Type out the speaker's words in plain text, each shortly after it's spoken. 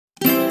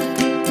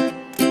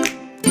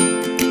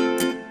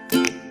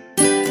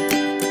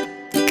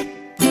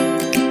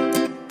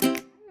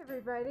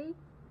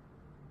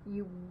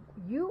You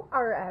you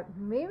are at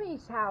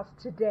Mimi's house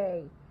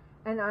today,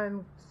 and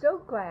I'm so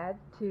glad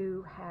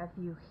to have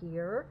you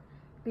here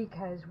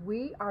because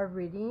we are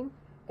reading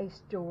a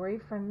story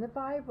from the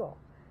Bible.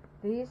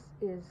 This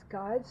is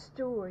God's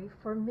story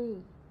for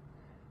me,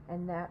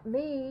 and that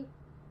me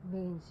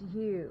means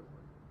you.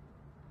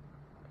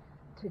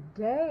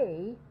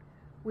 Today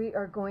we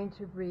are going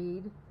to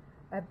read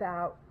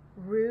about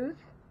Ruth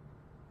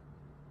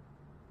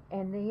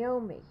and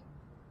Naomi.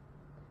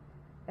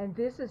 And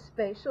this is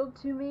special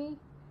to me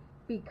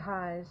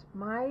because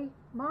my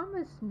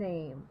mama's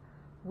name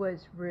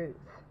was Ruth.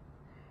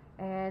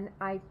 And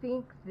I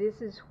think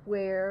this is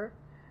where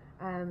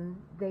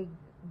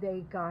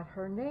they got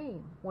her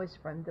name, was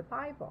from the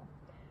Bible.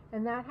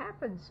 And that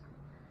happens.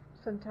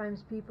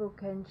 Sometimes people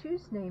can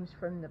choose names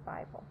from the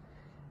Bible.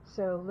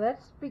 So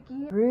let's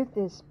begin. Ruth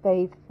is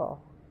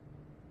faithful.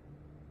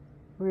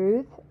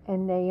 Ruth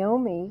and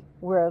Naomi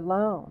were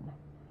alone.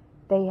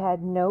 They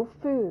had no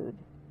food.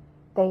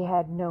 They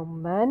had no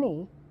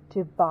money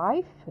to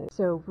buy food.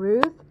 So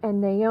Ruth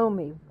and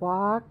Naomi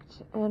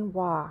walked and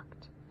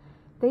walked.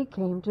 They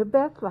came to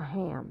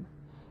Bethlehem.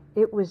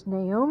 It was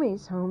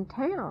Naomi's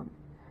hometown.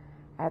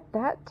 At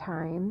that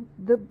time,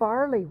 the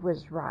barley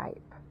was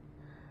ripe.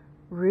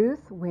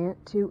 Ruth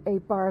went to a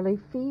barley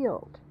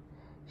field.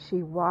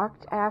 She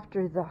walked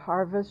after the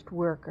harvest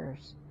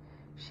workers.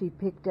 She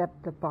picked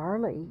up the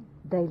barley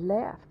they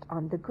left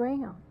on the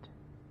ground.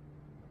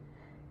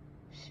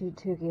 She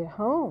took it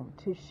home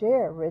to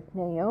share with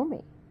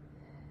Naomi.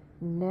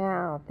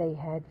 Now they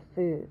had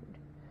food.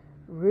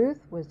 Ruth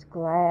was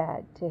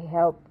glad to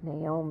help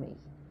Naomi.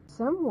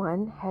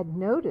 Someone had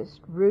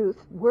noticed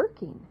Ruth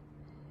working.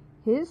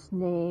 His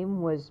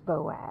name was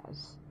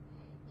Boaz.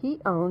 He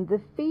owned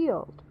the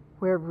field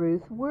where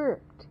Ruth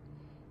worked.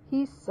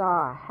 He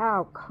saw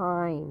how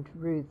kind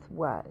Ruth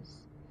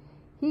was.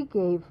 He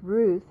gave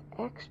Ruth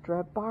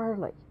extra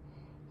barley.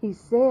 He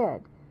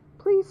said,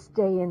 "Please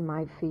stay in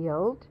my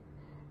field.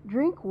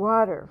 Drink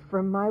water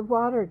from my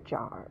water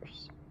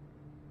jars."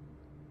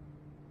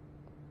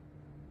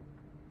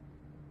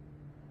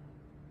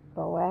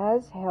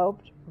 Boaz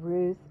helped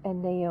Ruth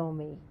and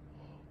Naomi.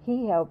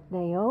 He helped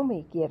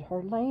Naomi get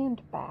her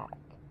land back.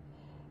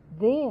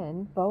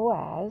 Then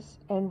Boaz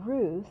and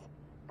Ruth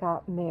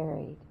got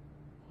married.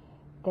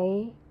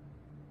 They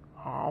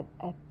had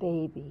a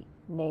baby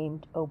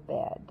named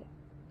Obed.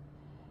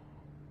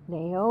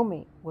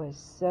 Naomi was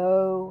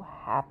so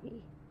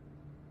happy.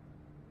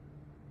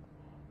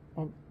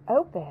 And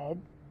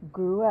Obed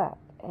grew up,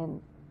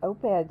 and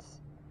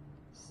Obed's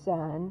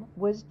son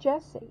was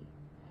Jesse.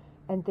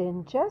 And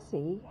then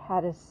Jesse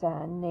had a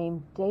son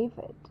named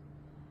David,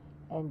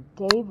 and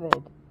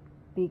David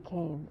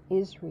became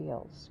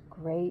Israel's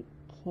great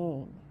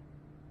king.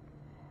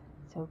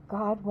 So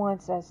God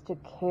wants us to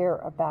care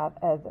about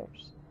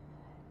others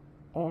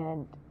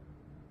and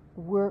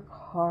work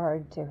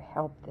hard to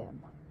help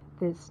them.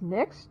 This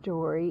next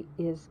story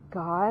is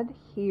God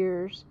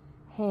Hears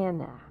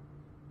Hannah.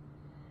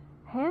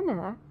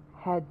 Hannah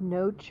had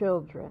no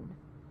children,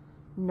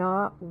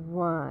 not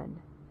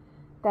one.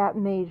 That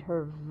made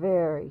her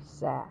very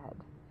sad.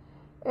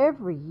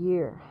 Every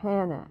year,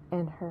 Hannah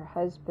and her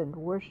husband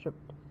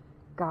worshiped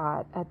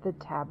God at the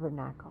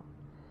tabernacle.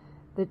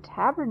 The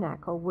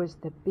tabernacle was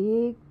the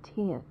big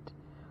tent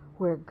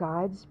where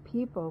God's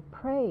people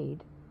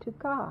prayed to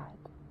God.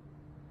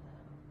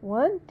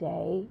 One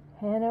day,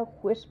 Hannah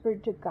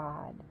whispered to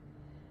God,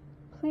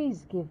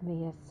 "Please give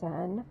me a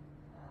son.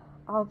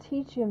 I'll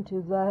teach him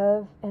to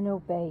love and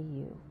obey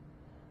you.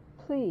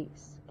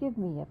 Please give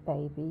me a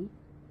baby."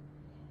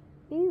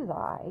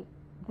 Eli,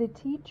 the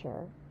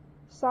teacher,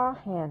 saw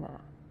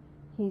Hannah.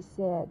 He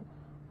said,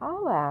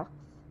 I'll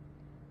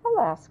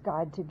ask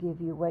God to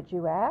give you what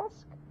you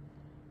ask."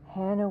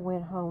 Hannah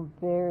went home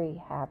very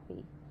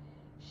happy.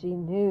 She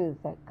knew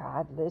that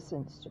God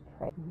listens to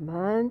prayer.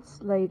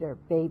 Months later,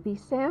 baby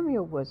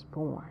Samuel was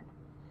born.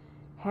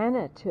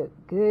 Hannah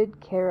took good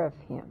care of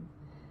him.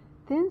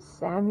 Then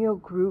Samuel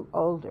grew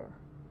older.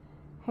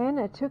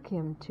 Hannah took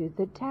him to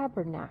the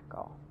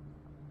tabernacle.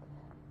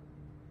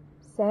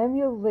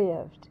 Samuel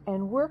lived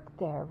and worked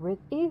there with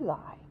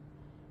Eli,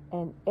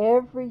 and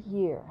every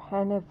year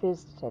Hannah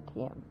visited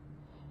him.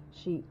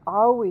 She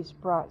always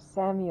brought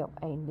Samuel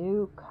a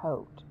new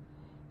coat.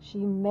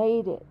 She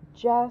made it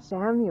just.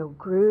 Samuel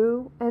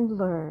grew and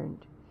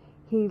learned.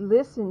 He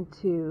listened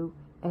to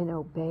and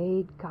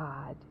obeyed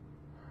God.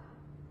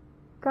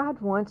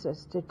 God wants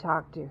us to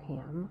talk to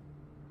him.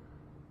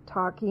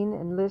 Talking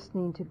and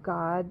listening to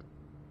God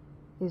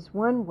is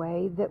one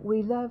way that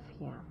we love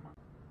him.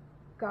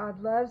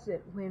 God loves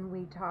it when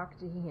we talk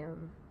to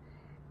him.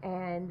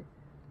 And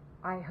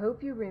I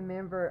hope you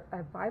remember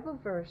a Bible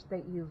verse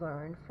that you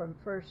learned from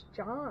 1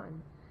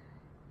 John,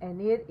 and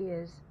it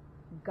is,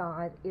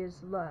 God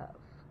is love.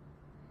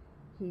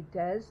 He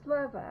does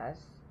love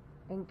us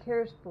and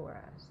cares for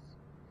us.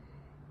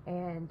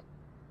 And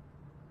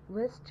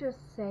let's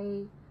just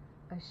say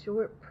a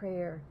short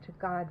prayer to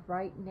God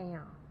right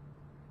now.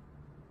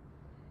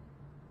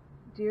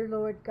 Dear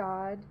Lord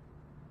God,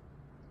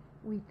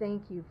 We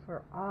thank you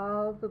for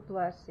all the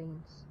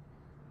blessings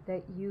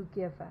that you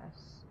give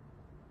us.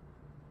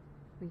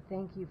 We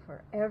thank you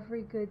for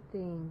every good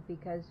thing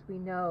because we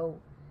know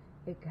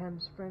it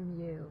comes from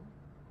you.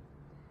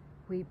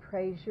 We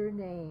praise your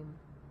name.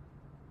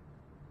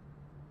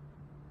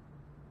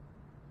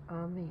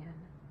 Amen.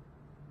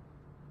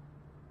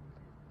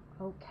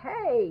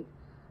 Okay,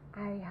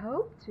 I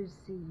hope to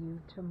see you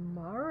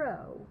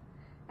tomorrow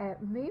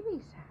at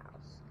Mimi's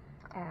house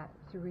at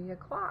 3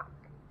 o'clock.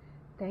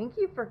 Thank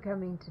you for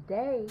coming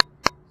today.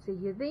 See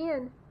you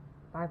then.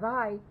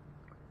 Bye-bye.